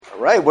All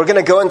right, we're going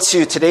to go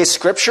into today's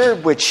scripture,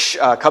 which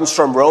comes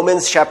from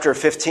Romans chapter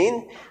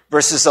 15,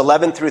 verses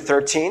 11 through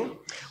 13.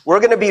 We're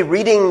going to be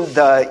reading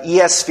the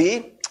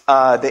ESV,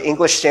 the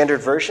English Standard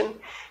Version.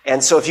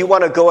 And so if you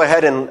want to go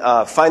ahead and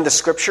find the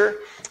scripture,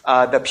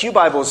 the pew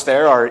Bibles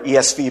there are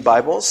ESV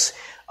Bibles.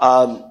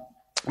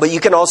 But you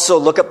can also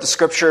look up the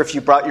scripture if you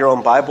brought your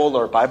own Bible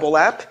or Bible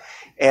app.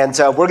 And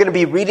we're going to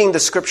be reading the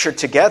scripture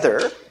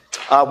together.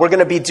 We're going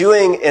to be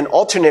doing an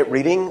alternate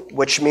reading,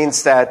 which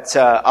means that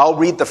I'll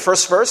read the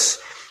first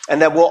verse,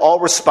 and then we'll all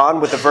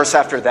respond with the verse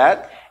after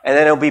that, and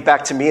then it'll be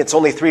back to me. It's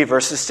only 3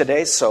 verses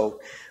today, so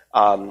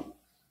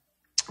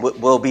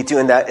we'll be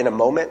doing that in a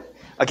moment.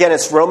 Again,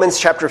 it's Romans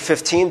chapter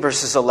 15,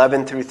 verses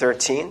 11 through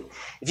 13.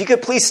 If you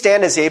could please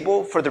stand as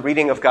able for the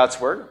reading of God's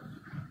word.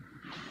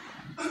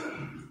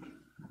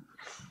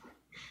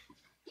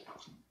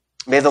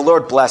 May the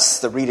Lord bless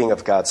the reading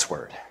of God's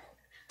word.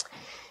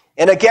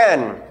 And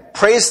again,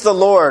 praise the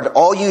Lord,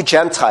 all you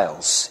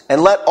Gentiles,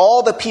 and let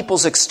all the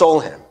peoples extol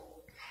him.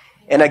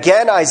 And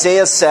again,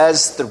 Isaiah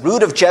says, the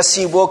root of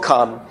Jesse will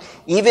come,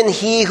 even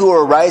he who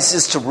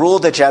arises to rule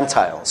the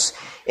Gentiles.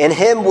 In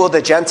him will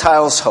the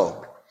Gentiles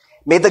hope.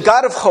 May the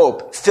God of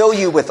hope fill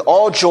you with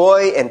all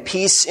joy and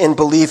peace in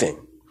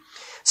believing,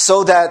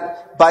 so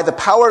that by the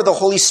power of the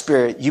Holy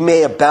Spirit you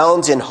may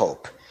abound in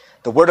hope.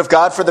 The word of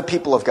God for the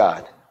people of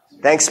God.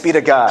 Thanks be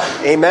to God.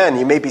 Amen.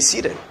 You may be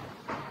seated.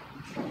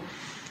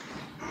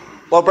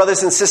 Well,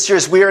 brothers and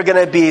sisters, we are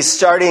going to be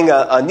starting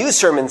a new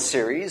sermon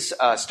series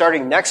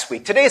starting next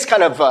week. Today is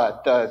kind of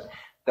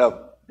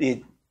the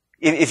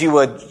if you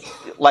would,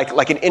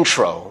 like an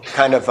intro,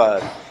 kind of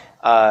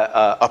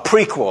a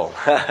prequel,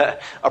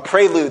 a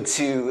prelude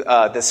to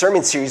the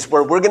sermon series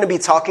where we're going to be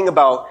talking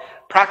about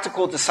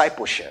practical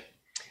discipleship,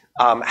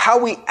 how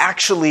we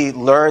actually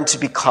learn to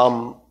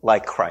become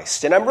like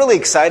Christ. And I'm really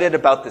excited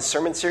about this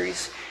sermon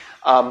series.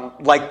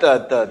 Like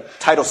the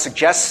title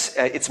suggests,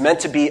 it's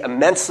meant to be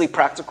immensely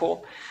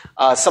practical,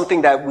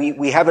 something that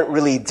we haven't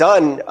really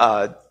done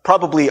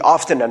probably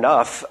often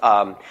enough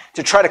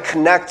to try to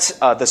connect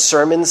the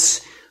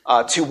sermons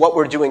to what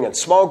we're doing in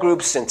small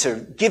groups and to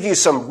give you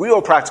some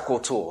real practical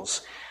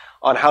tools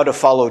on how to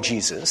follow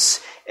Jesus.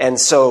 And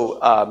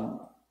so,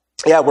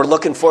 we're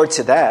looking forward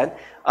to that.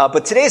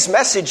 But today's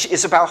message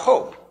is about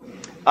hope,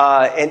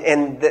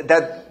 and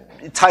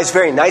that ties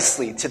very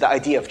nicely to the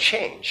idea of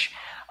change.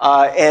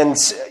 It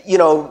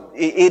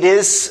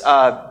is,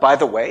 by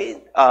the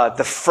way,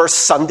 the first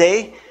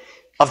Sunday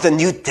of the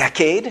new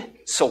decade.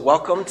 So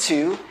welcome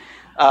to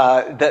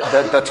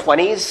the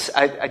 20s.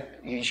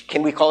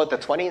 Can we call it the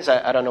 20s?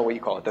 I don't know what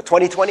you call it. The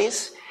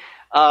 2020s.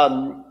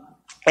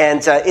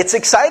 It's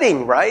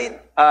exciting, right?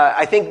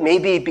 I think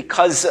maybe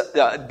because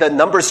the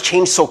numbers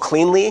change so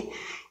cleanly.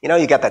 You know,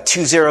 you got that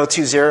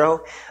 2020.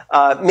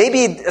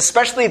 Maybe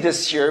especially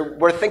this year,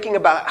 we're thinking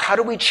about how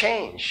do we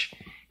change?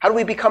 How do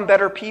we become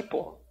better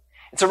people?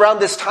 It's around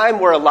this time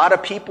where a lot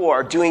of people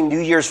are doing New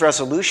Year's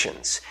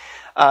resolutions.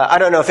 I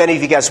don't know if any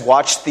of you guys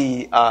watched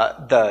the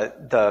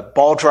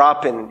ball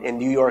drop in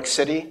New York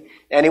City.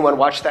 Anyone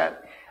watch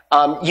that?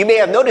 You may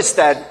have noticed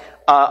that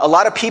a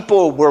lot of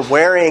people were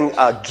wearing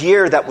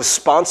gear that was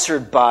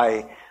sponsored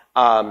by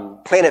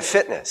Planet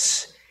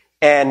Fitness.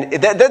 And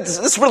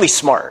that's really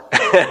smart,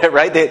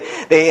 right?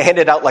 They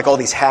handed out like all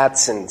these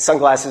hats and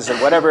sunglasses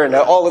and whatever, and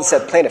all of it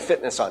said Planet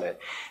Fitness on it.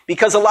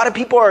 Because a lot of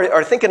people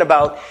are thinking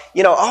about,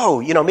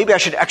 maybe I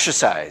should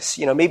exercise,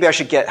 maybe I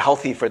should get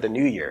healthy for the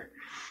new year.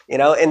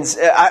 And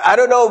I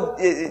don't know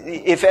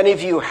if any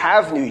of you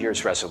have New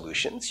Year's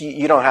resolutions.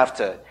 You don't have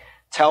to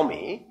tell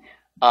me.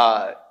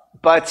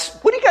 But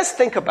what do you guys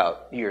think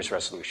about New Year's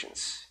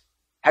resolutions?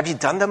 Have you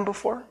done them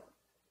before?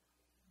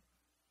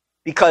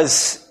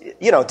 Because,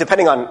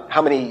 depending on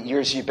how many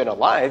years you've been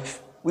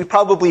alive, we've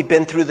probably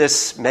been through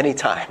this many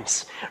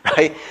times,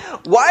 right?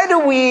 Why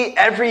do we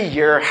every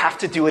year have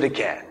to do it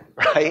again,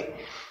 right?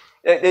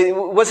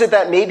 Was it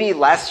that maybe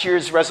last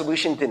year's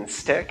resolution didn't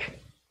stick?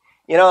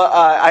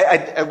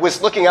 I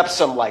was looking up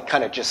some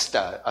kind of just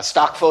a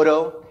stock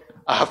photo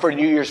for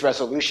New Year's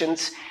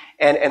resolutions.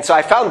 And so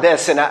I found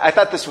this, and I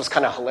thought this was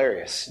kind of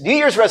hilarious. New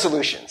Year's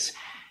resolutions: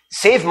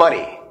 save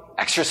money,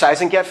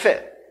 exercise and get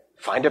fit,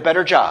 find a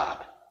better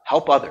job,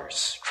 help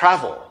others,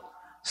 travel,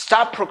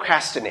 stop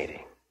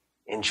procrastinating,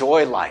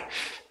 enjoy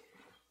life.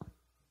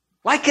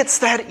 Like it's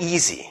that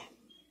easy.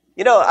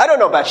 I don't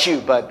know about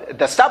you, but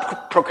the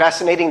stop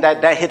procrastinating,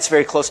 that hits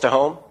very close to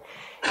home,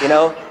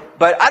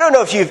 But I don't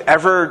know if you've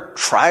ever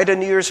tried a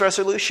New Year's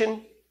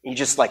resolution. You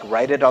just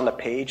write it on the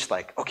page,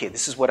 okay,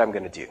 this is what I'm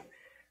going to do.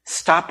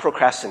 Stop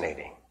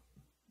procrastinating.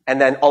 And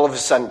then all of a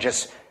sudden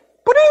just,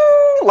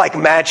 like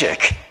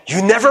magic,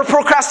 you never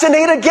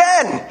procrastinate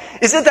again.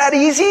 Is it that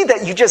easy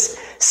that you just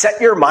set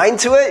your mind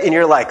to it and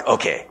you're like,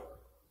 okay,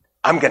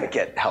 I'm going to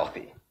get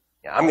healthy.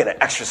 I'm going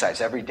to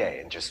exercise every day,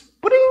 and just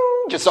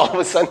all of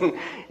a sudden,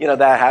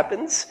 that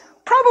happens?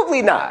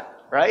 Probably not,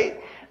 right?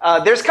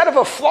 There's kind of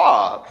a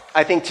flaw,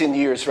 I think, to New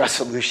Year's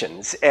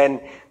resolutions.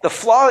 And the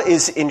flaw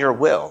is in your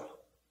will.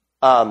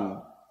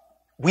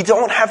 We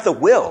don't have the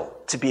will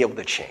to be able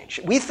to change.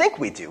 We think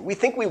we do. We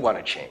think we want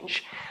to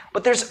change.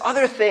 But there's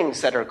other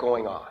things that are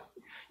going on.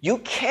 You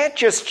can't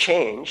just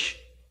change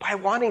by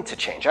wanting to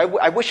change.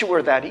 I wish it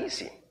were that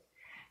easy.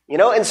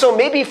 And so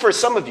maybe for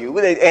some of you,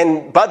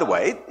 and by the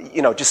way,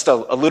 just a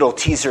little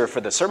teaser for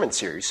the sermon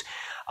series,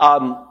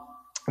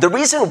 the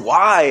reason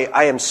why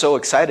I am so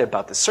excited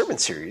about the sermon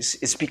series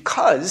is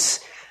because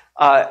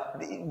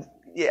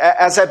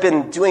as I've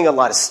been doing a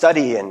lot of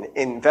study and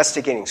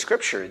investigating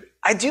Scripture,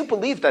 I do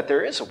believe that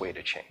there is a way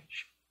to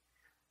change.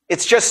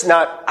 It's just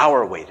not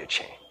our way to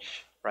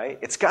change, right?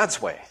 It's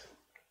God's way.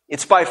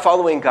 It's by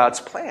following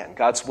God's plan,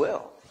 God's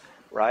will,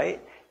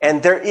 right?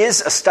 And there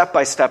is a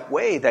step-by-step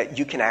way that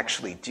you can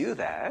actually do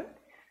that,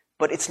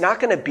 but it's not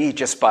going to be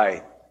just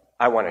by,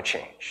 I want to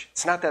change.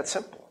 It's not that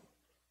simple,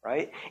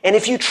 right? And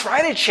if you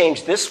try to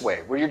change this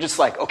way, where you're just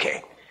like,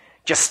 okay,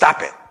 just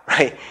stop it,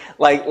 right?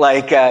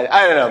 Like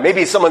I don't know,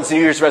 maybe someone's New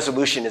Year's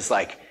resolution is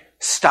like,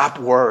 stop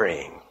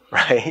worrying,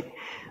 right?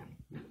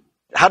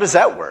 How does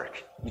that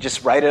work? You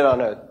just write it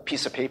on a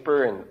piece of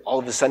paper and all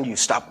of a sudden you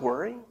stop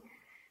worrying?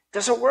 It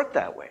doesn't work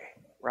that way,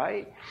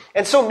 right?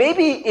 And so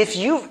maybe if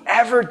you've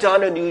ever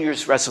done a New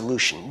Year's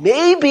resolution,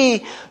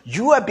 maybe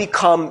you have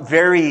become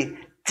very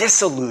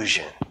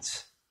disillusioned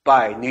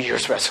by New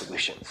Year's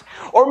resolutions.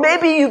 Or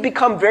maybe you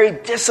become very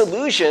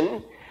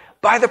disillusioned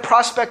by the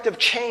prospect of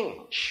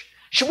change.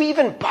 Should we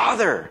even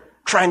bother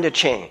trying to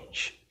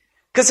change?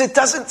 Because it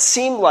doesn't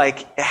seem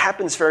like it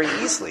happens very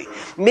easily.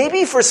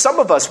 Maybe for some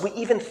of us, we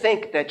even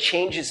think that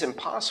change is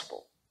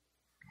impossible.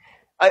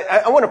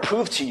 I want to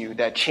prove to you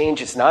that change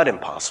is not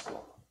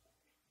impossible.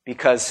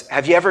 Because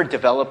have you ever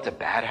developed a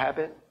bad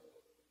habit?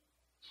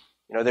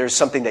 There's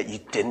something that you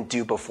didn't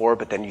do before,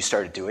 but then you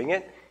started doing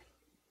it.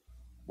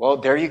 Well,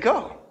 there you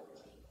go.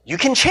 You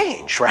can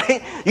change,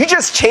 right? You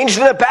just changed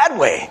in a bad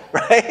way,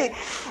 right?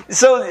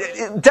 So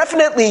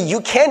definitely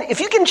you can, if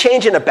you can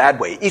change in a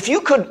bad way, if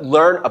you could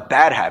learn a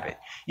bad habit,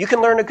 you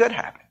can learn a good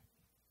habit,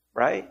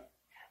 right?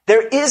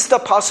 There is the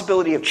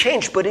possibility of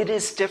change, but it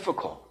is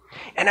difficult.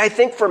 And I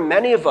think for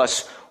many of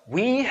us,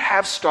 we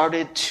have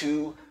started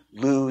to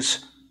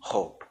lose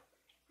hope.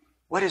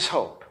 What is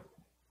hope?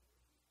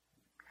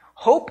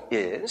 Hope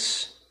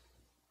is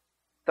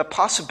the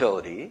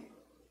possibility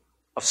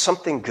of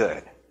something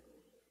good,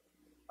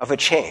 of a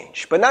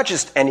change, but not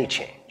just any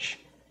change,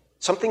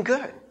 something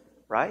good,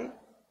 right?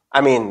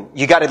 I mean,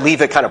 you got to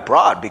leave it kind of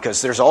broad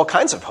because there's all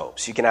kinds of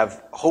hopes. You can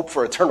have hope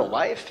for eternal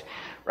life,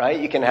 right?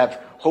 You can have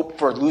hope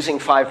for losing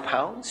 5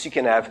 pounds. You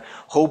can have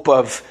hope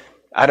of,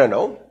 I don't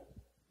know,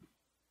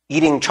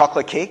 eating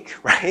chocolate cake,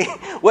 right?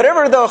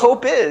 Whatever the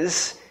hope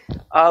is,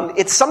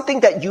 it's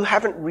something that you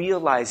haven't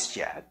realized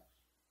yet,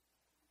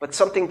 but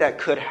something that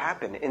could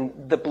happen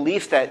in the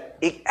belief that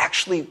it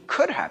actually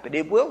could happen.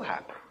 It will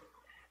happen,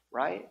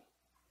 right?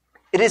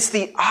 It is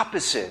the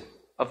opposite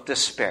of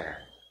despair.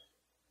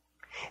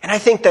 And I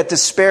think that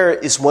despair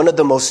is one of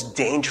the most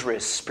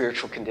dangerous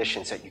spiritual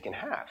conditions that you can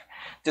have.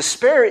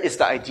 Despair is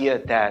the idea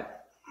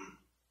that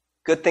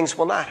good things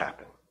will not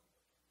happen,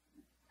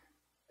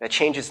 that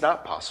change is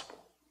not possible,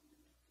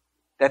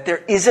 that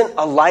there isn't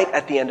a light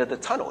at the end of the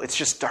tunnel. It's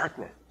just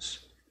darkness.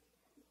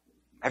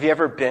 Have you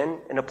ever been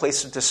in a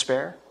place of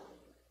despair?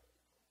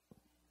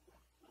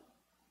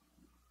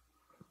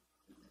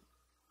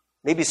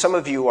 Maybe some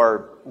of you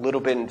are a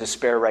little bit in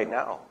despair right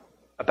now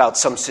about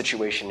some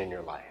situation in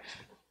your life.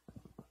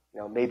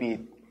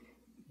 Maybe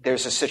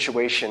there's a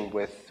situation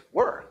with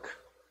work.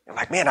 You're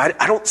like, man,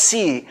 I don't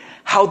see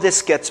how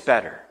this gets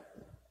better.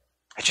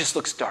 It just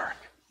looks dark.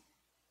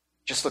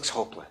 It just looks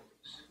hopeless.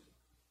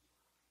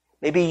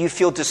 Maybe you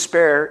feel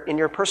despair in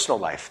your personal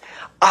life.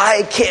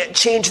 I can't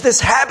change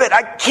this habit.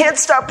 I can't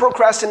stop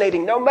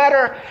procrastinating. No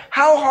matter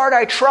how hard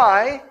I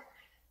try,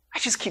 I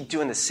just keep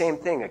doing the same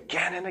thing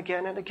again and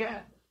again and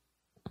again.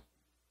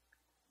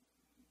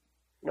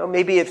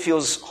 Maybe it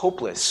feels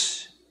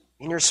hopeless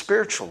in your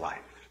spiritual life.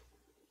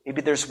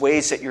 Maybe there's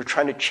ways that you're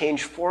trying to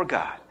change for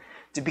God,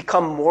 to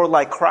become more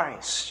like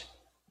Christ.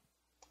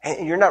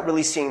 And you're not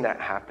really seeing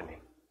that happening.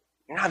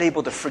 You're not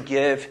able to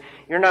forgive.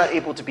 You're not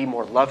able to be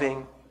more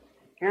loving.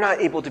 You're not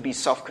able to be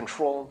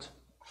self-controlled.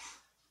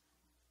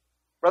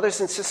 Brothers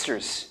and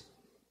sisters,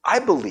 I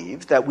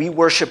believe that we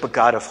worship a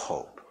God of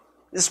hope.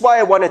 This is why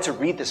I wanted to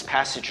read this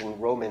passage in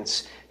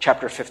Romans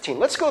chapter 15.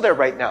 Let's go there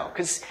right now,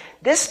 because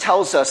this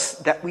tells us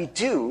that we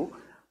do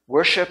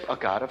worship a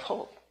God of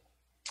hope.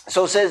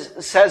 So it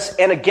says,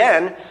 and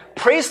again,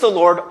 praise the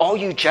Lord, all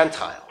you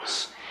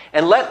Gentiles,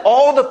 and let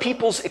all the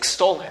peoples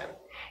extol him.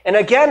 And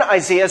again,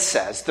 Isaiah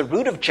says, the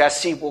root of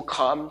Jesse will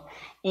come,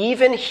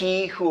 even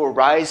he who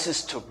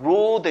arises to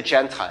rule the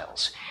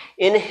Gentiles.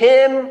 In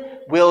him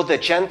will the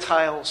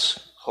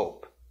Gentiles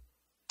hope.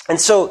 And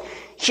so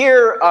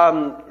here,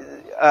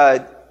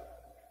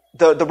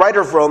 the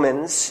writer of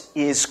Romans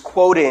is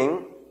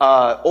quoting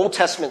Old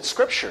Testament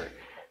scripture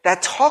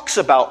that talks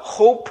about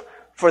hope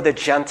for the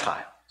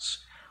Gentiles.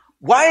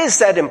 Why is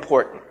that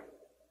important?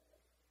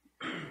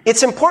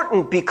 It's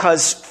important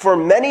because for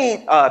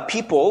many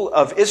people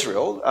of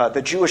Israel,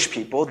 the Jewish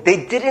people,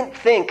 they didn't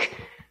think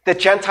that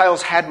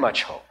Gentiles had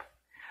much hope.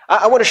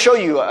 I want to show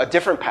you a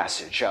different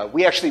passage.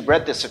 We actually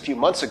read this a few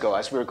months ago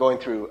as we were going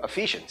through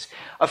Ephesians.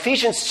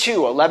 Ephesians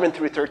 2, 11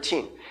 through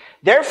 13.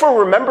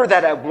 Therefore remember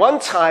that at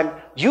one time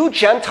you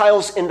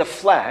Gentiles in the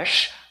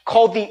flesh,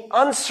 called the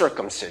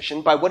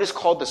uncircumcision by what is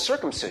called the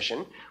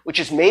circumcision, which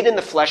is made in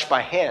the flesh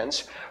by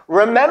hands,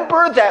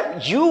 remember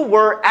that you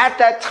were at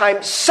that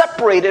time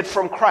separated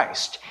from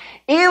Christ,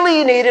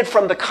 alienated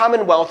from the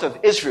commonwealth of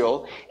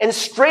Israel, and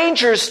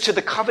strangers to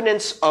the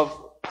covenants of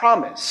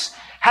promise,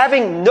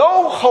 having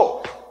no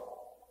hope,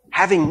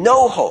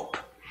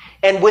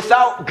 and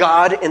without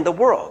God in the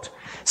world.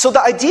 So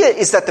the idea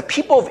is that the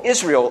people of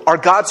Israel are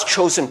God's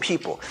chosen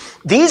people.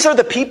 These are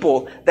the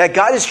people that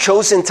God has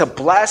chosen to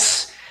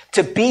bless,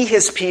 to be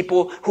his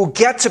people who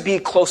get to be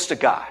close to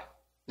God,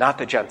 not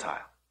the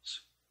Gentiles.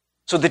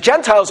 So the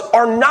Gentiles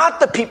are not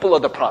the people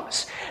of the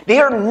promise. They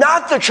are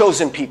not the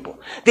chosen people.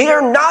 They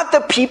are not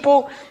the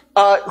people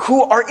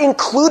who are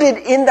included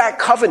in that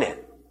covenant,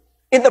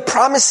 in the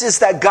promises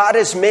that God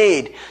has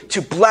made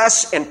to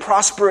bless and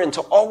prosper and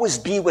to always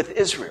be with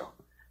Israel.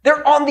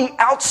 They're on the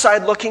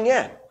outside looking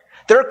in.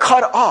 They're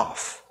cut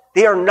off.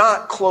 They are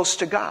not close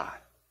to God,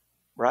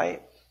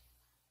 right?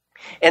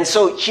 And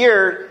so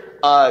here,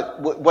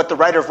 what the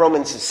writer of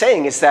Romans is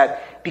saying is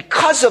that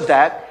because of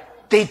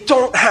that, they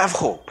don't have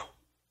hope.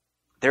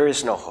 There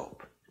is no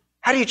hope.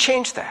 How do you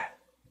change that?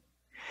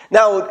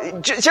 Now,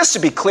 just to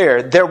be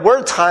clear, there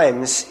were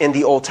times in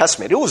the Old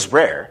Testament, it was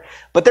rare,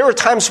 but there were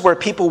times where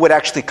people would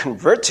actually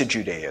convert to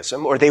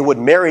Judaism, or they would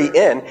marry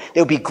in,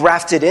 they would be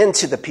grafted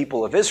into the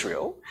people of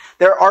Israel.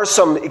 There are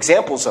some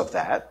examples of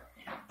that,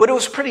 but it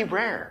was pretty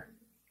rare.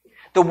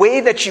 The way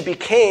that you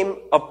became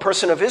a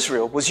person of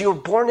Israel was you were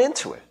born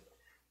into it,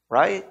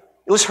 right?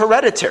 It was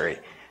hereditary,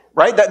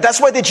 right? That's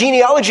why the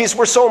genealogies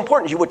were so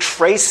important. You would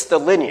trace the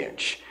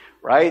lineage,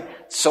 right?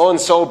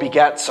 So-and-so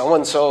begat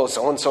so-and-so,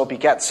 so-and-so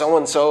begat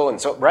so-and-so,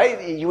 and so,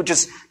 right? You would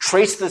just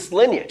trace this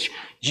lineage.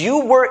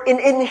 You were an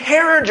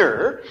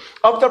inheritor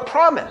of the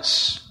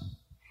promise.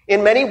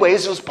 In many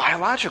ways, it was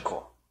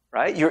biological,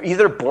 right? You're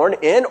either born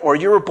in or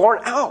you were born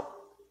out,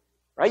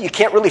 right? You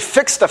can't really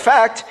fix the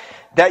fact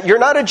that you're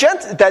not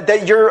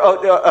that you're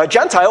a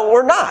Gentile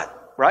or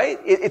not, right?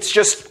 It's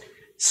just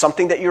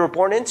something that you were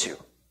born into.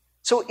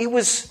 So it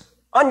was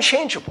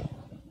unchangeable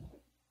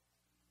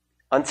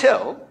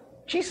until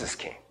Jesus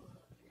came.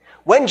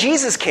 When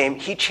Jesus came,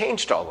 he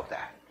changed all of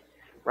that,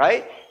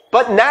 right?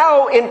 But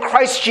now in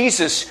Christ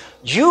Jesus,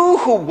 you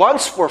who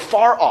once were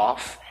far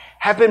off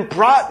have been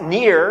brought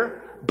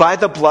near by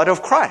the blood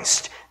of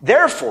Christ.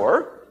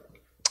 Therefore,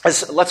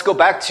 let's go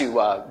back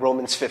to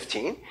Romans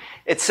 15.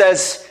 It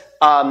says,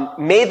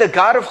 may the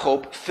God of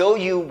hope fill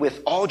you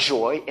with all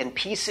joy and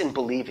peace in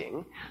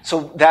believing,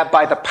 so that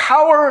by the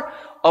power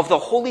of the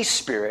Holy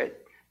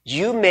Spirit,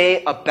 you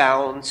may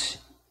abound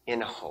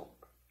in hope.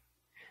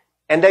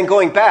 And then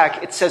going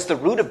back, it says the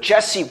root of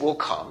Jesse will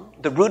come,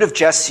 the root of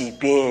Jesse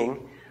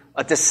being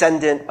a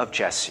descendant of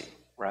Jesse,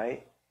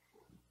 right?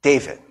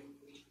 David.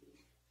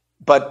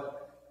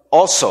 But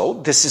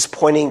also, this is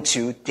pointing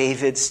to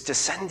David's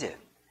descendant.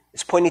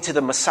 It's pointing to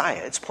the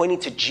Messiah. It's pointing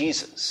to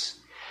Jesus.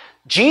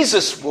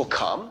 Jesus will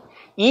come,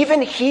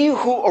 even he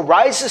who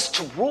arises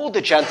to rule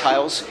the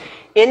Gentiles.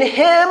 In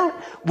him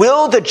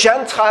will the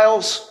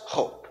Gentiles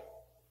hope.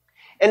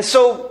 And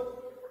so,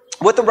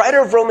 what the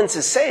writer of Romans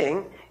is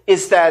saying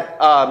is that,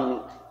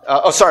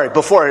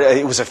 before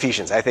it was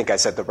Ephesians. I think I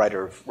said the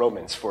writer of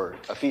Romans for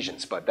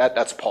Ephesians, but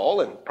that's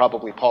Paul, and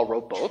probably Paul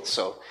wrote both,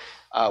 so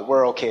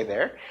we're okay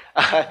there.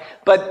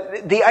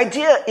 But the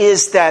idea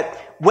is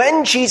that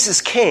when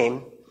Jesus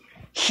came,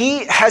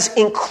 he has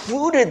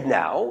included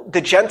now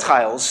the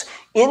Gentiles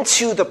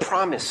into the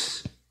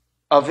promise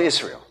of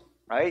Israel,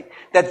 right?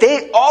 That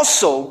they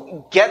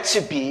also get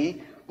to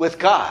be with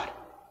God.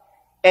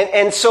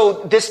 And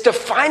so this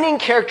defining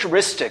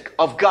characteristic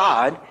of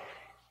God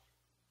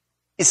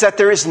is that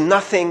there is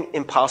nothing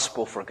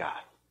impossible for God.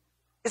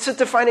 It's a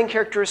defining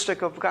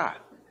characteristic of God,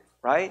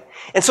 right?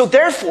 And so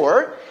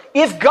therefore,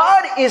 if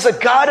God is a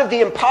God of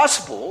the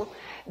impossible,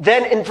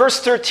 then in verse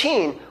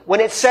 13,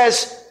 when it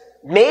says,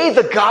 may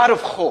the God of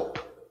hope.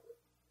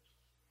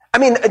 I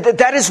mean,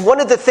 that is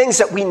one of the things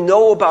that we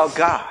know about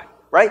God,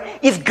 right?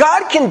 If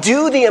God can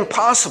do the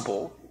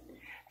impossible,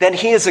 then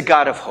he is a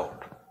God of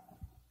hope.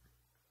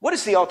 What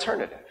is the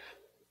alternative?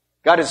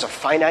 God is a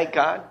finite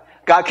God.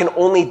 God can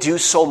only do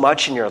so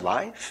much in your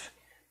life,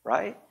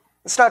 right?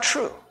 It's not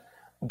true.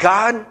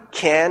 God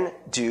can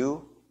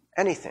do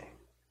anything.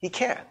 He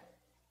can,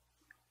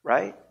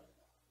 right?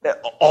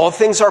 All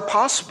things are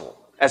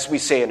possible, as we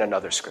say in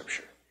another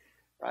scripture.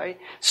 Right?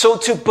 So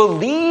to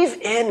believe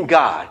in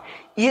God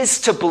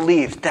is to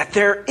believe that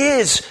there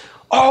is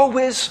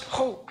always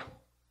hope.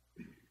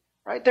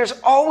 Right? There's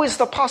always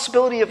the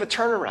possibility of a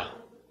turnaround.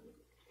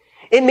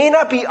 It may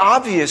not be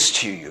obvious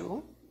to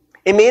you.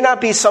 It may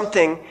not be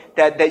something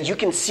that you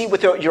can see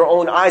with your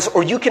own eyes,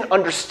 or you can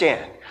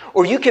understand,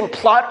 or you can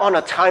plot on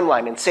a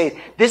timeline and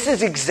say, this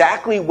is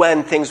exactly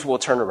when things will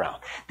turn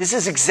around. This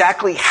is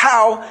exactly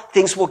how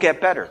things will get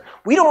better.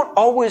 We aren't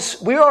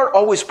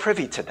always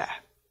privy to that.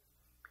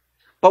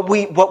 But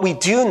what we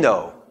do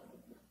know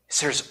is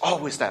there's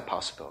always that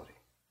possibility.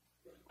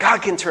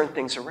 God can turn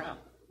things around,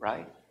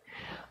 right?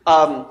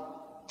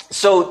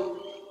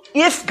 So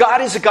if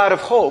God is a God of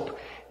hope,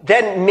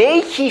 then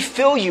may he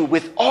fill you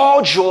with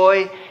all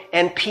joy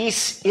and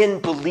peace in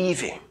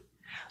believing.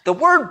 The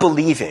word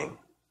believing,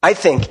 I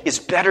think, is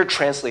better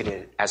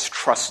translated as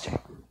trusting.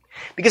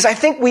 Because I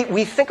think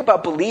we think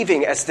about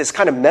believing as this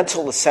kind of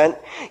mental assent.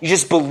 You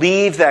just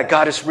believe that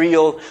God is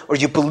real, or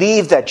you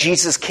believe that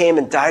Jesus came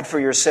and died for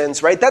your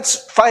sins, right?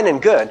 That's fine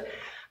and good.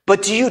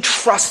 But do you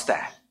trust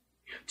that?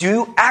 Do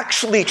you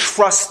actually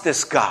trust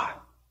this God?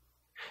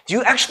 Do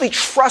you actually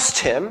trust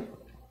him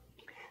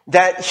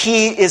that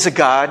he is a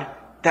God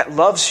that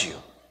loves you?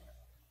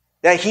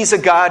 That he's a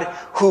God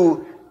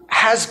who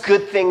has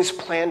good things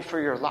planned for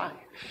your life?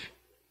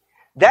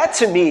 That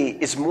to me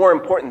is more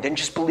important than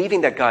just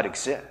believing that God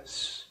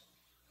exists,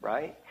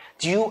 right?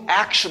 Do you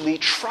actually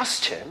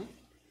trust him?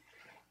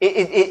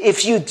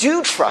 If you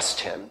do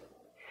trust him,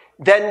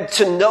 then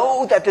to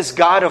know that this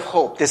God of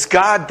hope, this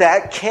God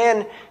that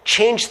can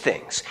change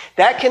things,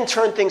 that can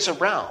turn things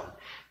around,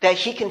 that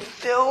he can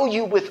fill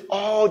you with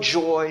all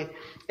joy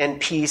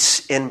and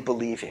peace in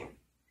believing.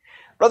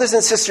 Brothers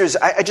and sisters,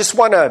 I just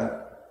want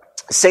to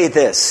say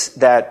this,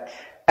 that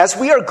as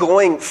we are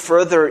going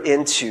further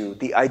into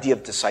the idea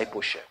of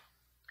discipleship,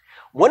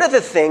 one of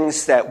the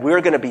things that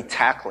we're going to be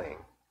tackling,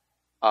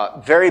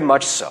 very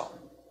much so,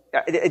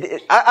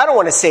 I don't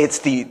want to say it's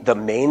the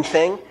main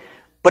thing,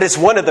 but it's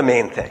one of the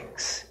main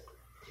things,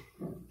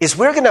 is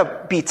we're going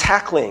to be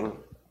tackling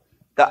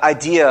the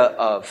idea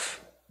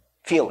of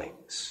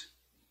feelings.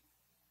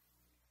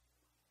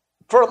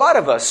 For a lot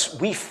of us,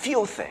 we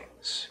feel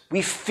things.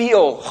 We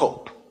feel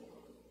hope,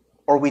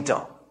 or we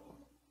don't.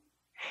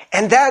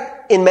 And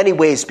that, in many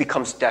ways,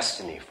 becomes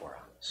destiny for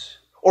us.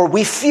 Or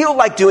we feel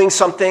like doing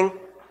something,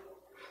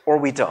 or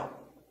we don't.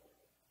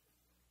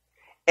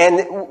 And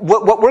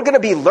what we're going to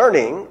be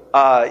learning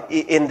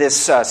in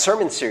this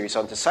sermon series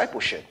on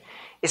discipleship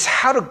is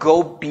how to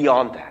go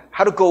beyond that,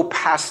 how to go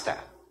past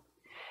that.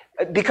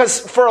 Because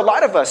for a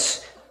lot of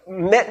us,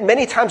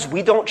 many times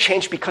we don't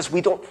change because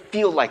we don't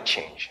feel like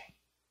changing.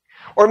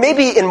 Or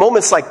maybe in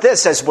moments like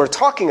this, as we're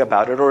talking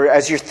about it, or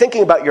as you're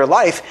thinking about your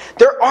life,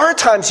 there are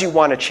times you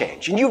want to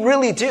change, and you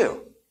really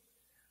do.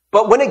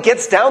 But when it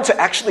gets down to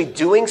actually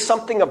doing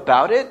something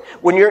about it,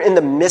 when you're in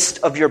the midst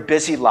of your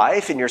busy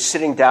life and you're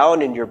sitting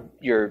down and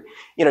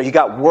you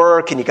got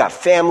work and you got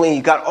family,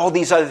 you got all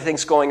these other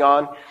things going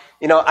on,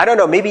 I don't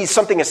know, maybe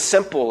something as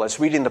simple as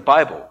reading the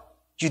Bible,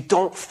 you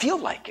don't feel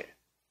like it.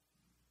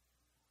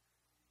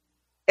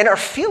 And our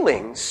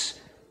feelings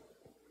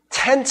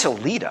tend to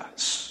lead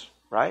us,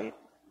 right?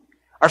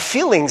 Our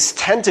feelings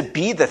tend to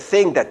be the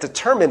thing that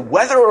determine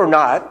whether or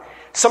not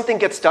something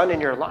gets done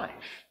in your life,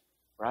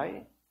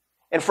 right?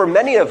 And for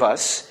many of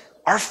us,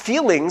 our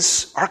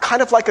feelings are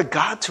kind of like a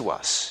god to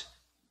us.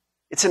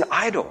 It's an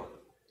idol,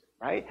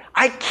 right?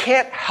 I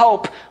can't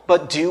help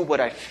but do what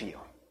I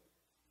feel.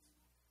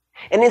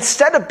 And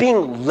instead of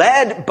being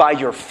led by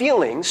your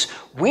feelings,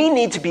 we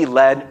need to be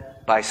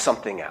led by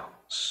something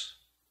else.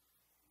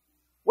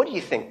 What do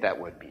you think that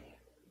would be?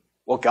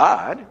 Well,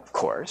 God, of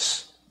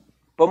course.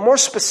 But more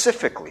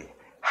specifically,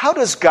 how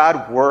does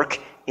God work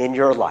in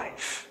your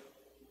life?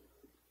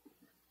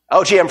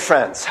 LGM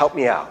friends, help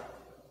me out.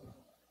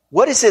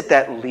 What is it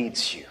that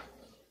leads you?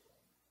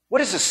 What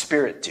does the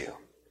Spirit do?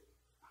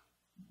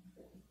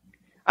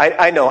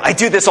 I know, I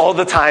do this all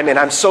the time, and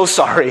I'm so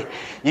sorry.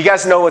 You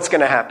guys know what's going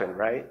to happen,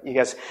 right? You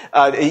guys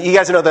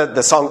know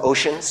the song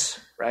Oceans,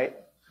 right?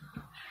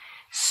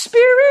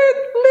 Spirit,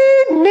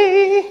 lead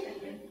me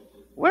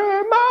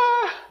where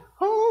my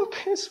hope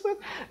is with...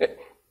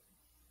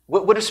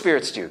 What do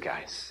spirits do,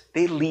 guys?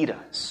 They lead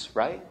us,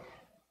 right?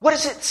 What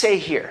does it say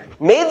here?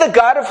 May the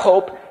God of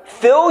hope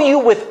fill you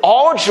with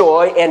all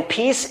joy and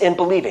peace in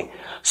believing,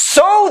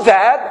 so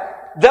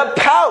that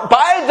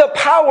by the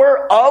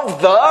power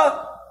of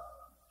the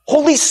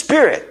Holy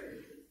Spirit,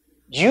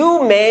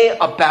 you may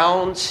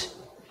abound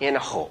in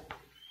hope.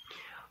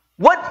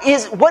 What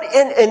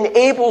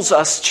enables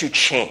us to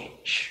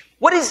change?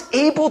 What is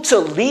able to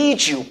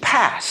lead you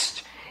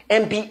past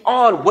and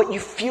beyond what you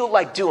feel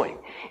like doing?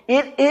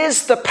 It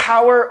is the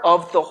power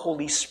of the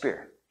Holy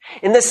Spirit.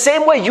 In the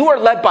same way, you are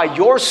led by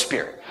your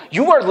spirit.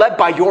 You are led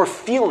by your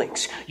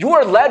feelings. You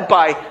are led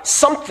by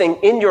something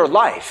in your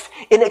life.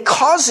 And it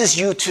causes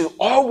you to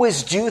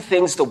always do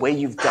things the way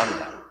you've done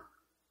them.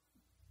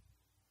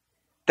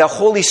 The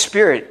Holy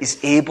Spirit is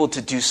able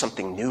to do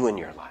something new in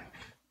your life.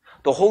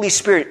 The Holy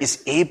Spirit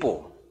is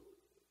able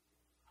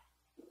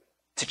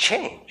to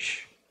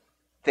change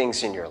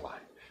things in your life,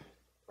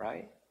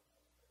 right?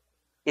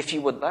 If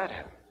you would let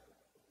him.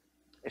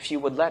 If you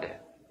would let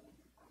it.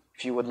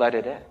 If you would let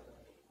it in.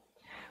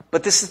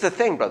 But this is the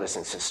thing, brothers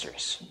and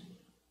sisters.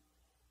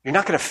 You're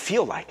not going to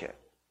feel like it.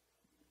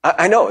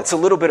 I know, it's a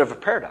little bit of a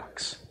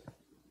paradox.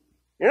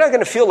 You're not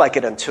going to feel like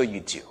it until you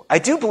do. I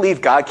do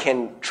believe God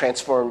can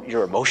transform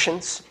your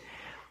emotions,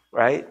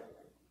 right?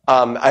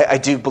 I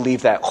do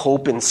believe that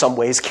hope in some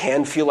ways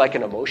can feel like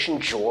an emotion.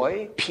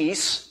 Joy,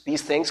 peace,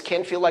 these things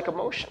can feel like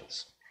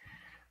emotions.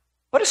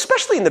 But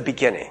especially in the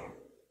beginning,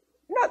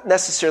 you're not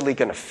necessarily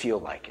going to feel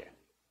like it.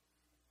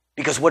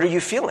 Because what are you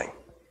feeling?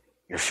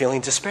 You're feeling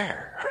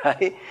despair,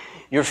 right?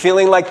 You're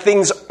feeling like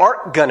things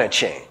aren't going to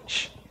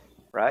change,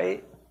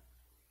 right?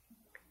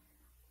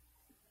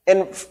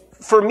 And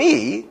for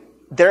me,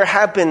 there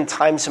have been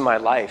times in my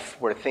life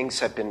where things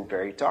have been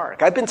very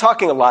dark. I've been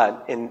talking a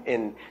lot,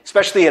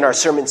 especially in our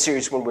sermon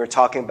series when we were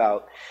talking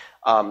about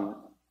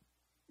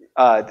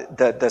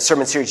the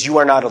sermon series, You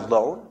Are Not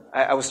Alone.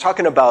 I was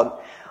talking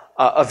about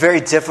a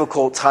very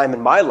difficult time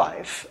in my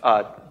life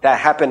that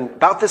happened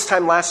about this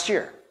time last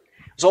year.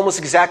 It was almost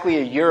exactly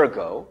a year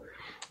ago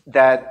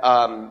that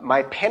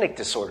my panic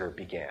disorder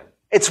began.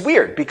 It's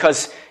weird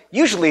because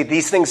usually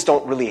these things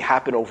don't really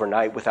happen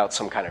overnight without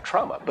some kind of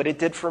trauma, but it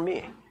did for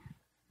me.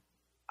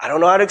 I don't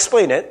know how to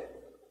explain it.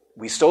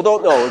 We still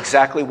don't know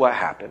exactly what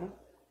happened,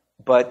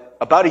 but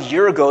about a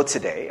year ago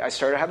today, I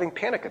started having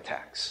panic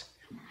attacks,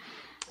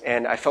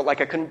 and I felt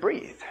like I couldn't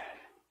breathe,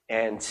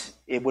 and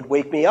it would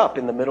wake me up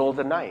in the middle of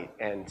the night,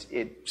 and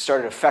it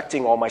started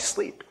affecting all my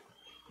sleep,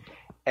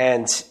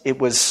 and it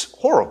was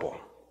horrible.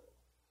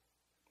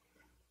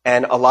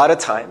 And a lot of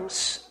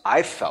times,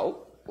 I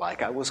felt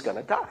like I was going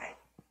to die.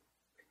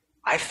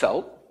 I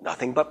felt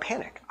nothing but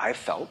panic. I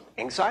felt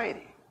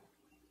anxiety.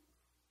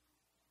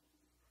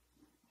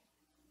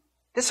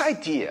 This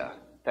idea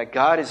that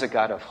God is a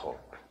God of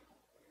hope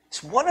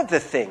is one of the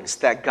things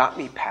that got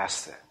me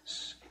past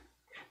this.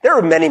 There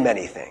are many,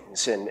 many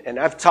things, and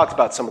I've talked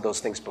about some of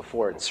those things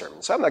before in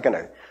sermons, so I'm not going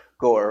to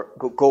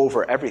go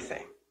over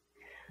everything.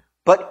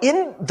 But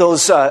in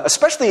those,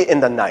 especially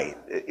in the night,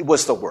 it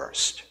was the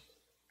worst.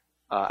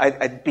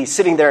 I'd be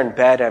sitting there in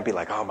bed, and I'd be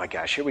like, oh my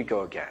gosh, here we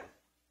go again.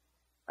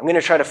 I'm going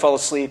to try to fall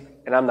asleep,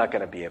 and I'm not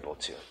going to be able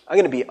to. I'm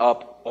going to be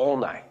up all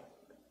night,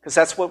 because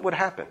that's what would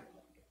happen.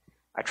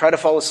 I try to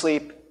fall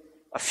asleep.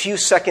 A few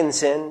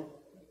seconds in,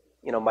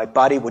 my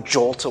body would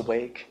jolt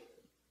awake,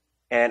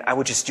 and I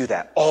would just do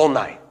that all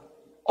night.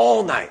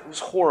 All night. It was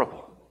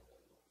horrible.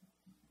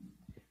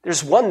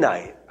 There's one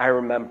night I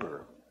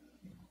remember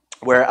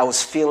where I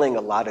was feeling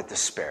a lot of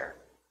despair,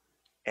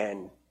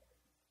 and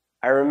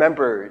I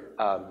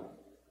remember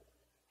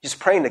just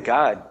praying to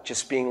God,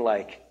 just being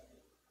like,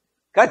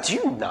 God, do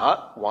you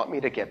not want me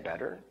to get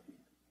better?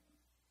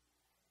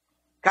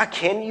 God,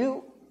 can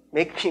you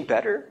make me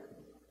better?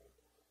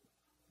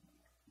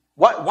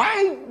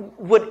 Why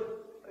would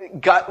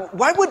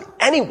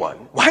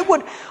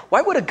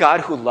a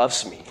God who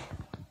loves me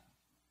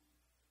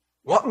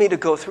want me to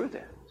go through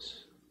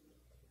this?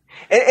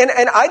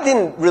 And I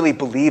didn't really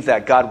believe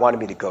that God wanted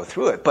me to go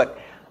through it, but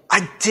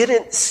I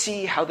didn't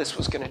see how this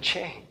was going to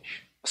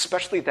change,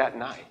 especially that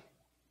night.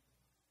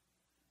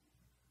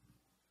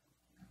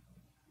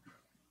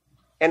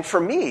 And for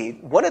me,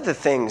 one of the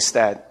things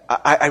that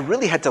I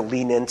really had to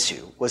lean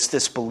into was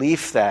this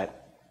belief that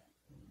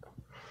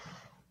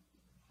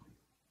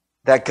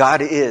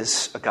God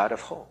is a God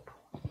of hope.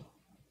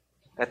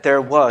 That there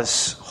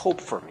was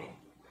hope for me.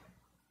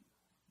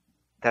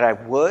 That I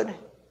would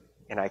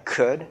and I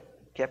could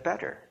get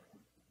better.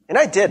 And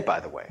I did, by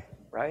the way,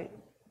 right?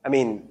 I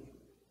mean,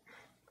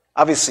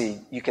 obviously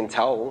you can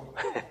tell,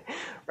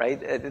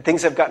 right?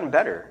 Things have gotten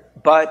better.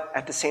 But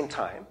at the same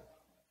time,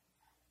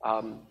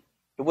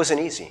 it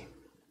wasn't easy.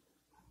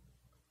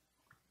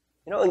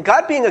 And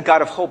God being a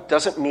God of hope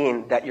doesn't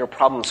mean that your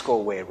problems go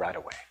away right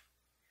away.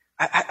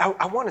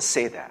 I want to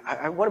say that.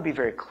 I want to be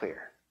very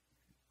clear,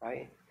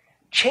 right?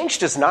 Change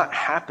does not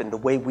happen the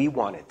way we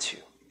want it to.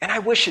 And I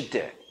wish it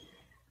did.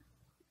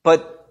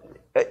 But,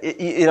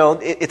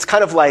 it's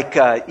kind of like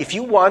if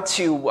you want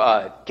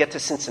to get to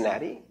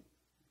Cincinnati,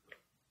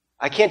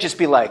 I can't just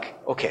be like,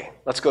 okay,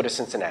 let's go to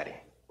Cincinnati,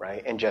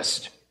 right? And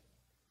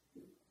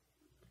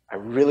I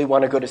really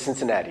want to go to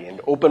Cincinnati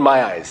and open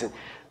my eyes. And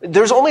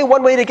there's only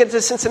one way to get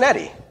to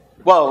Cincinnati.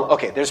 Well,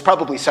 okay, there's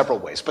probably several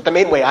ways, but the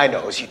main way I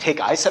know is you take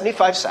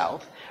I-75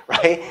 south,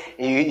 right?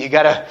 You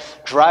got to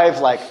drive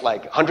like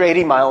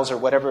 180 miles or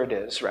whatever it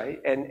is, right?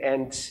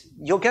 And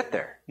you'll get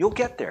there. You'll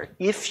get there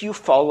if you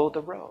follow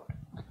the road.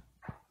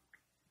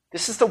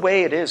 This is the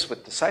way it is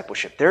with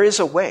discipleship. There is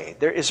a way.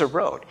 There is a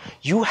road.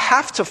 You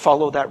have to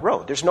follow that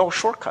road. There's no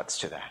shortcuts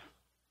to that.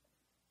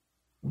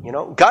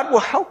 God will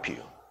help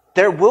you.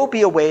 There will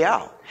be a way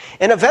out.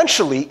 And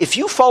eventually, if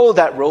you follow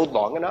that road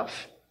long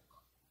enough,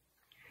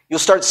 you'll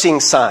start seeing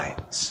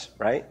signs,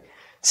 right?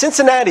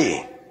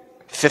 Cincinnati,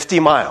 50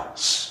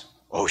 miles.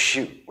 Oh,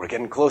 shoot, we're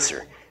getting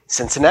closer.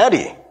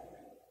 Cincinnati,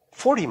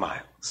 40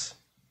 miles.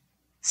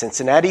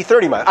 Cincinnati,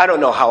 30 miles. I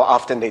don't know how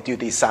often they do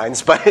these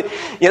signs, but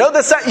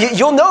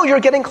you'll know you're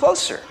getting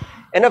closer.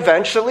 And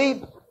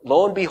eventually,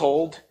 lo and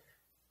behold,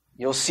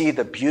 you'll see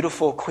the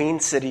beautiful Queen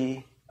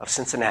City of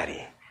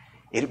Cincinnati.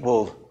 It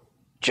will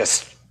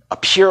just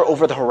appear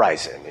over the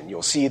horizon, and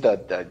you'll see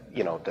the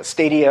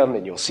stadium,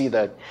 and you'll see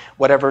the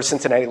whatever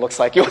Cincinnati looks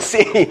like. You'll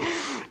see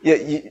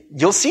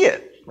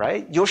it,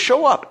 right? You'll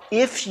show up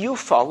if you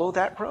follow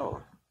that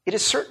road. It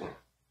is certain.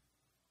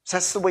 So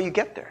that's the way you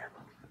get there,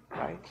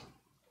 right?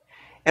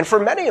 And for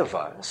many of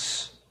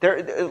us,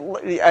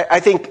 I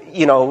think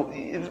in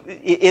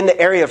the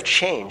area of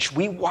change,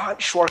 we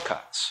want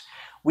shortcuts.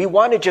 We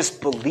want to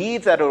just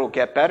believe that it'll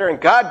get better,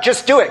 and God,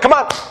 just do it. Come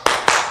on.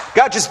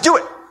 God, just do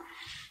it.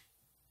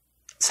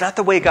 It's not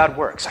the way God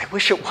works. I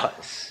wish it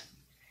was.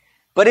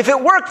 But if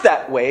it worked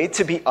that way,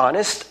 to be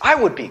honest, I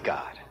would be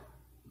God.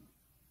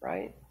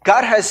 Right?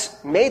 God has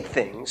made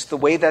things the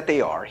way that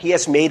they are. He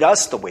has made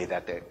us the way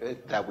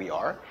that we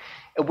are.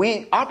 And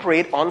we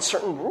operate on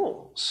certain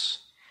rules.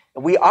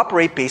 And we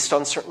operate based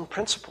on certain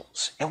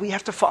principles. And we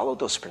have to follow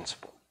those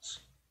principles.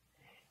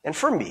 And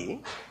for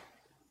me,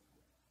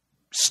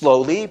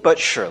 slowly but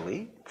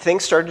surely,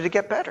 things started to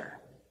get better.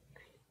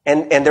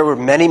 And there were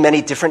many,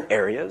 many different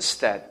areas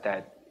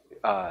that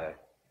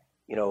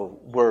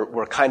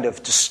were kind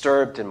of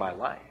disturbed in my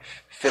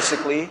life.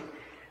 Physically,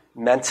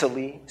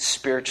 mentally,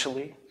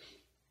 spiritually.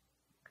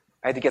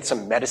 I had to get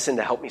some medicine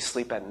to help me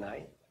sleep at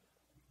night.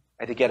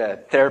 I had to get a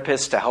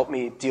therapist to help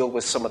me deal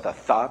with some of the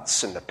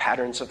thoughts and the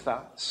patterns of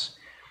thoughts.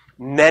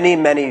 Many,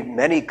 many,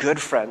 many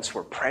good friends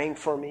were praying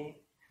for me.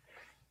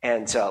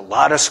 And a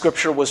lot of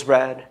scripture was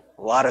read.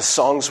 A lot of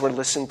songs were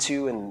listened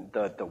to in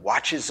the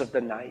watches of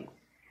the night,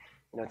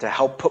 to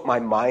help put my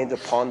mind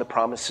upon the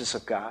promises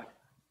of God.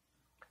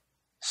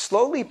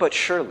 Slowly but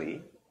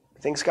surely,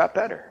 things got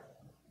better.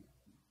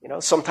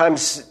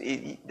 Sometimes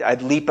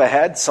I'd leap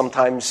ahead.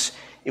 Sometimes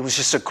it was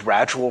just a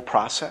gradual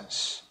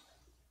process.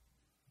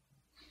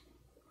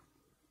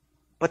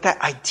 But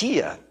that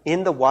idea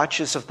in the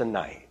watches of the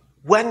night,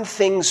 when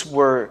things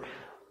were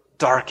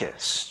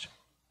darkest,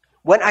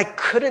 when I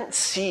couldn't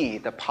see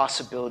the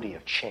possibility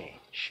of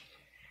change,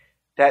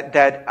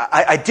 that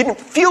I didn't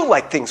feel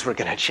like things were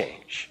going to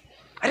change.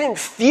 I didn't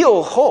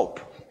feel hope.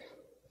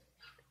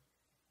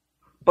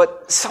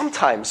 But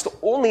sometimes the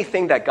only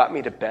thing that got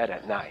me to bed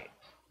at night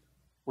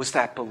was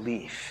that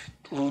belief,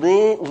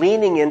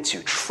 leaning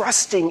into,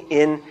 trusting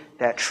in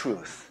that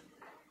truth,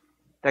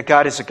 that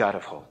God is a God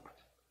of hope,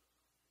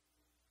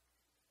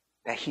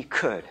 that He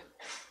could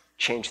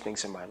change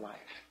things in my life,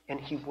 and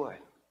He would.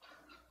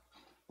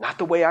 Not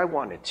the way I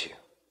wanted to,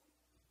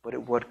 but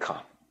it would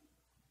come.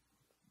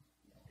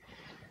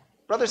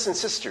 Brothers and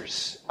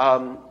sisters,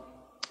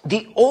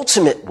 the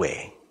ultimate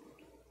way,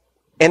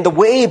 and the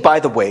way, by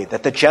the way,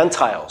 that the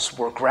Gentiles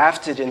were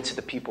grafted into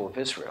the people of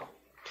Israel,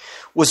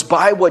 was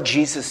by what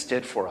Jesus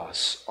did for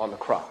us on the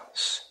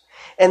cross.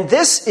 And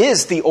this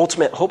is the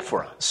ultimate hope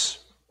for us,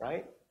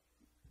 right?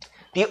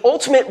 The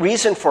ultimate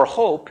reason for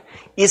hope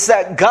is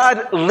that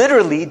God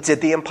literally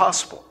did the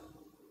impossible.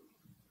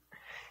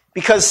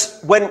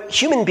 Because when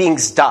human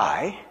beings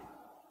die,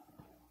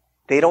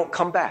 they don't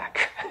come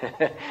back,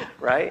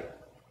 right?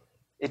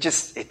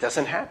 It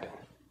doesn't happen.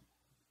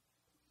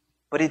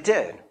 But it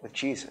did with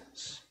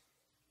Jesus.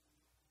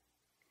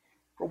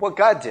 But what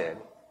God did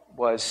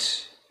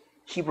was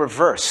He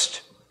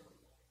reversed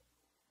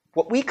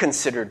what we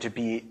considered to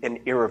be an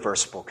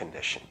irreversible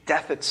condition,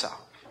 death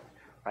itself,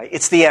 right?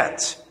 It's the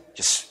end,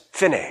 just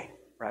fine,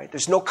 right?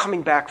 There's no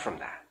coming back from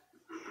that.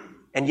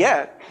 And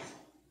yet,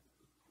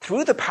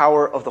 through the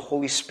power of the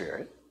Holy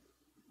Spirit,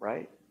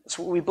 right? That's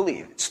what we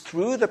believe. It's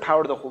through the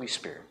power of the Holy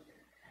Spirit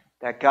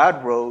that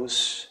God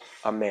rose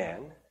a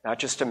man, not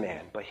just a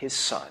man, but His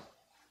Son,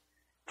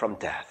 from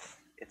death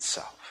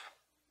itself.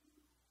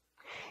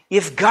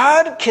 If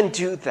God can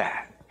do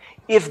that,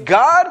 if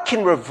God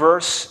can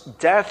reverse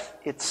death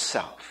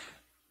itself,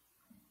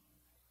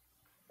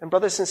 and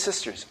brothers and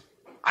sisters,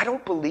 I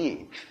don't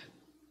believe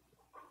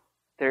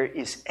there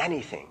is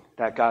anything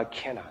that God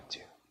cannot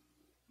do.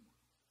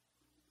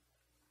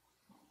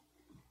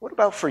 What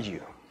about for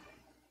you?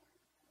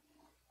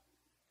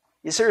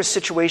 Is there a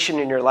situation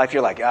in your life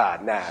you're like,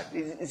 nah,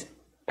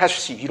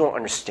 Pastor Steve, you don't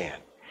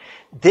understand.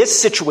 This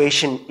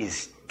situation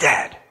is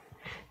dead.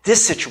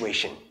 This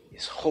situation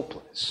is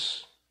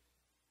hopeless.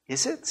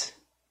 Is it?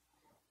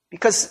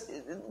 Because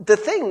the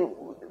thing,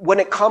 when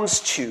it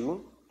comes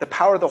to the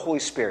power of the Holy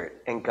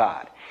Spirit and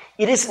God,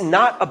 it is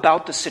not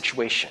about the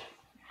situation.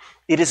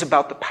 It is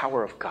about the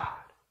power of God.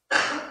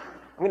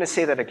 I'm going to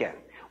say that again.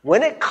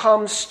 When it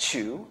comes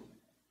to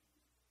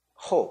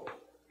hope,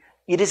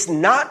 it is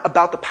not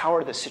about the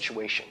power of the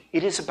situation.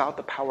 It is about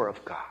the power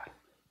of God,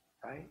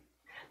 right?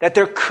 That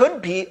there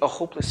could be a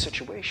hopeless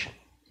situation.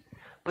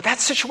 But that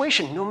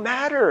situation, no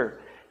matter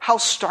how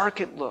stark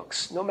it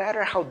looks, no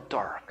matter how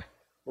dark,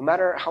 no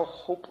matter how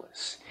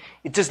hopeless,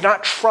 it does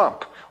not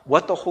trump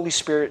what the Holy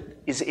Spirit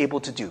is able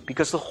to do.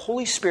 Because the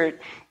Holy Spirit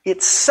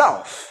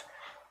itself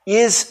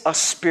is a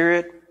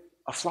spirit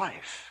of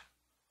life.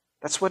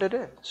 That's what it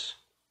is,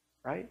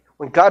 right?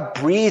 When God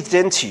breathed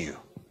into you,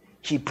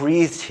 He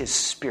breathed His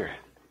Spirit.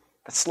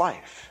 That's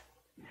life.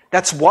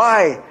 That's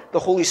why the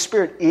Holy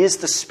Spirit is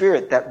the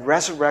Spirit that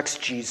resurrects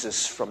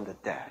Jesus from the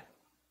dead.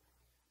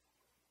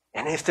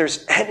 And if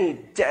there's any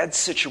dead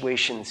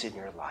situations in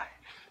your life,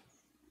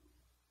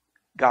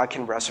 God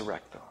can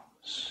resurrect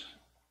those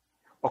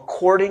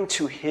according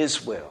to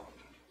His will,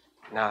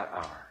 not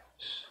ours.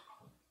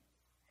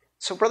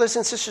 So, brothers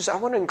and sisters, I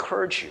want to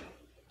encourage you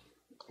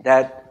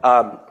that,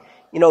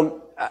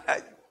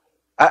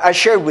 I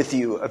shared with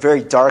you a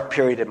very dark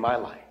period in my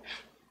life.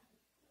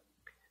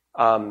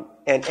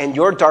 And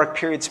your dark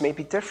periods may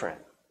be different.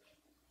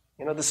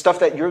 The stuff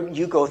that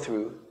you go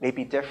through may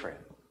be different.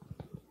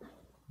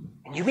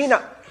 And you may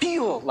not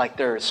feel like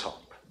there is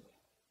hope.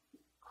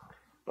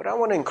 But I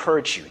want to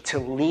encourage you to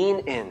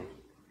lean in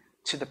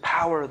to the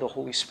power of the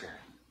Holy Spirit.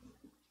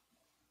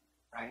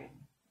 Right?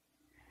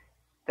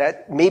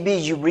 That maybe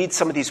you read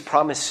some of these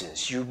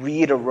promises. You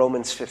read a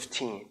Romans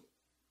 15.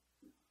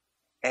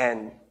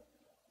 And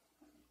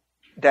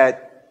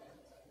that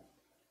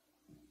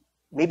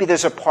maybe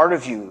there's a part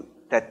of you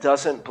that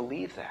doesn't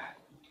believe that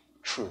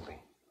truly.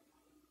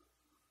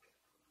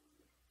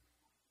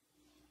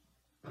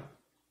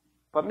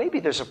 But maybe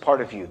there's a part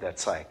of you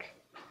that's like,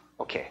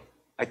 okay,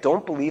 I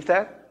don't believe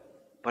that,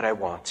 but I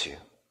want to.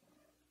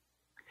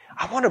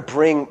 I want to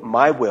bring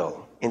my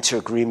will into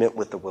agreement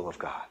with the will of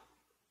God.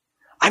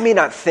 I may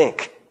not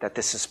think that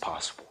this is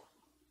possible,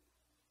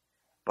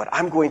 but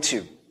I'm going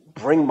to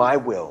bring my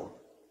will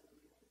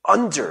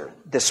under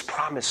this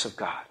promise of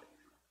God.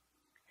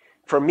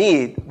 For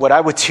me, what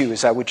I would do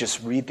is I would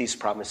just read these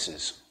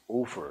promises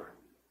over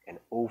and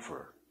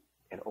over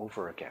and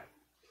over again.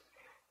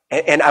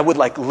 And I would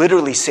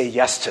literally say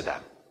yes to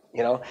them,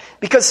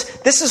 Because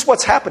this is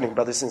what's happening,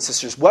 brothers and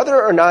sisters,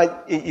 whether or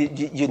not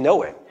you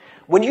know it.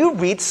 When you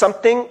read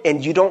something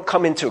and you don't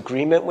come into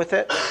agreement with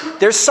it,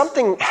 there's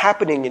something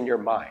happening in your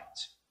mind.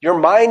 Your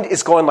mind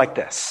is going like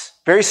this.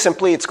 Very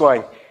simply, it's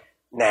going,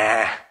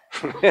 nah.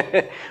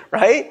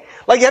 Right?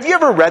 Have you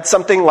ever read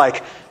something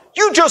like,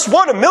 you just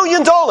won $1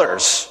 million?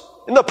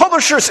 And the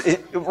publishers,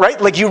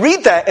 right? You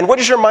read that, and what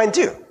does your mind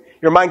do?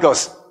 Your mind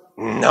goes,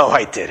 no,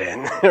 I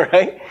didn't.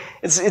 Right?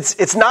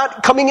 It's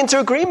not coming into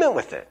agreement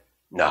with it.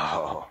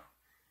 No.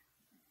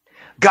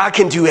 God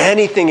can do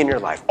anything in your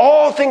life.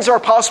 All things are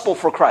possible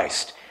for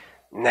Christ.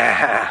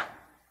 Nah.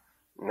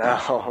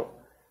 No.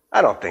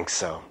 I don't think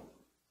so.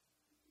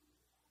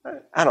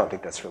 I don't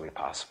think that's really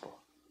possible.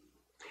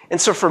 And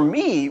so for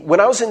me, when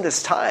I was in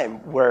this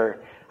time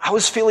where I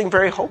was feeling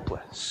very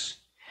hopeless,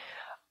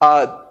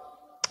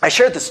 I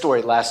shared this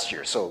story last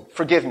year, so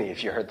forgive me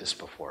if you heard this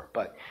before,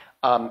 but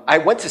I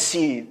went to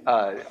see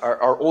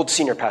our old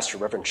senior pastor,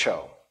 Reverend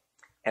Cho,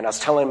 and I was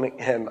telling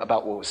him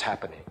about what was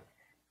happening.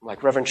 I'm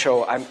like, Reverend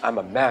Cho, I'm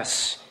a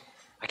mess.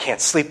 I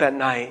can't sleep at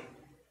night,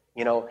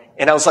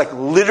 And I was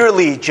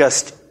literally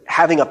just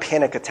having a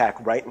panic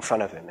attack right in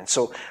front of him. And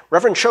so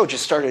Reverend Cho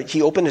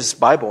he opened his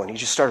Bible and he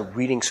just started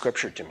reading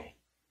scripture to me.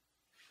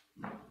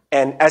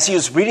 And as he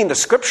was reading the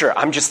scripture,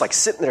 I'm just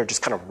sitting there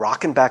just kind of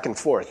rocking back and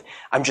forth.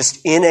 I'm just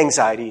in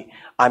anxiety.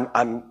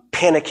 I'm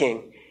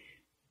panicking.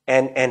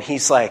 And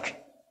he's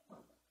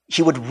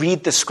he would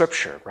read the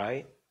scripture,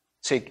 right?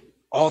 Say,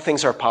 all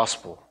things are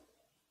possible,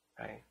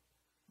 right?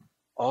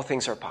 All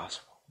things are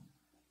possible.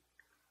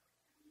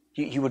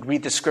 He would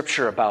read the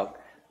scripture about,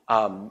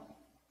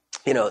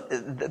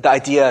 the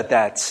idea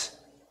that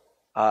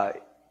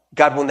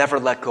God will never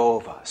let go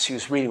of us. He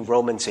was reading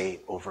Romans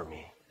 8 over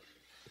me.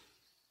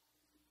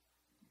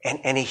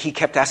 And he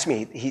kept asking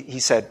me, he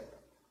said,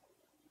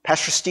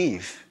 Pastor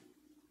Steve,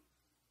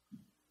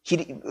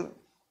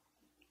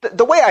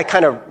 the way I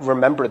kind of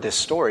remember this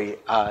story,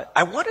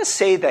 I want to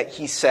say that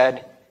he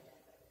said,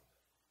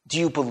 do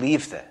you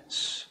believe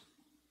this?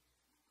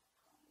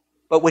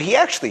 But what he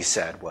actually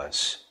said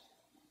was,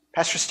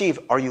 Pastor Steve,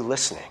 are you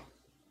listening?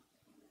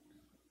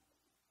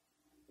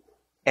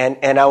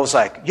 And I was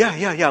like, yeah,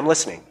 I'm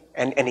listening.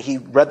 And he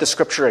read the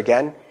scripture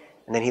again,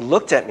 and then he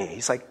looked at me.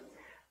 He's like,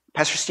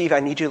 Pastor Steve,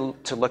 I need you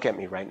to look at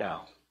me right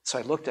now. So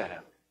I looked at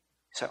him.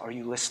 He said, are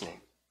you listening?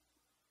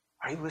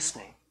 Are you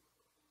listening?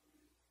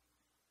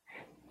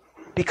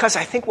 Because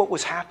I think what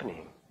was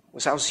happening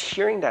was I was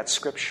hearing that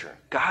scripture.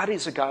 God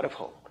is a God of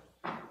hope.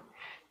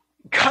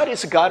 God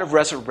is a God of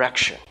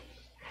resurrection.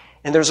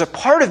 And there's a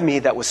part of me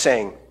that was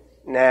saying,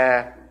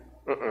 nah,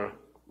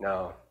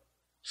 no,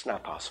 it's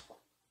not possible.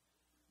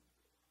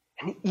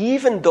 And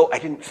even though I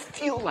didn't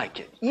feel like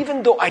it,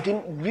 even though I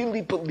didn't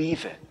really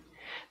believe it,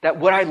 that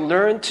what I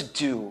learned to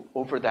do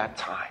over that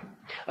time,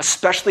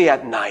 especially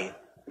at night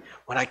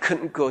when I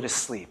couldn't go to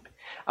sleep,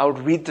 I would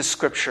read the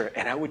scripture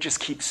and I would just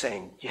keep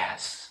saying,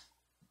 yes,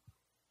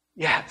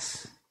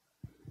 yes,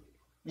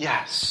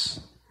 yes.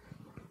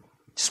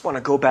 Just want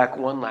to go back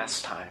one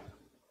last time.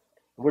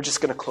 We're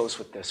just going to close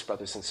with this,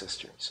 brothers and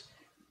sisters.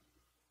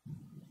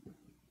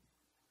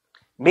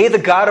 May the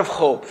God of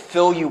hope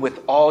fill you with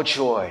all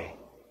joy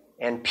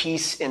and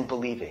peace in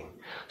believing,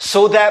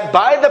 so that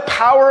by the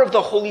power of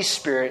the Holy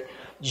Spirit,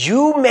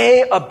 you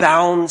may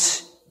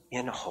abound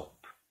in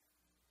hope.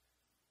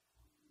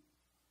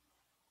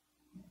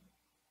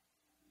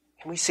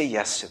 Can we say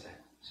yes to this?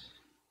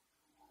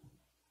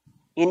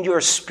 In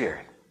your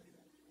spirit,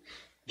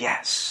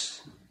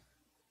 yes.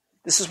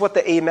 This is what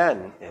the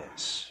amen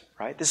is,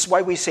 right? This is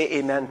why we say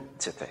amen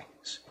to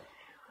things.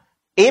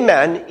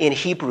 Amen in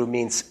Hebrew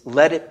means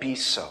let it be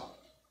so,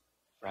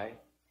 right?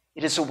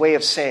 It is a way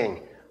of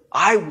saying,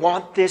 I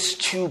want this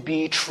to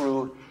be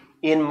true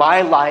in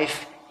my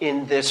life,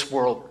 in this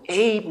world.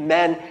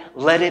 Amen.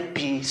 Let it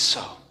be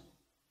so.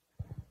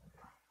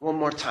 One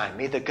more time.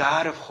 May the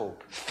God of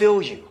hope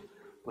fill you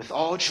with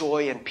all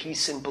joy and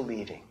peace in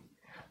believing,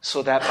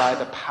 so that by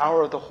the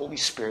power of the Holy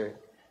Spirit,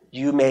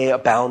 you may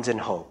abound in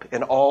hope.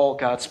 And all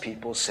God's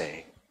people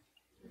say,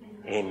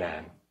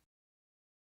 Amen.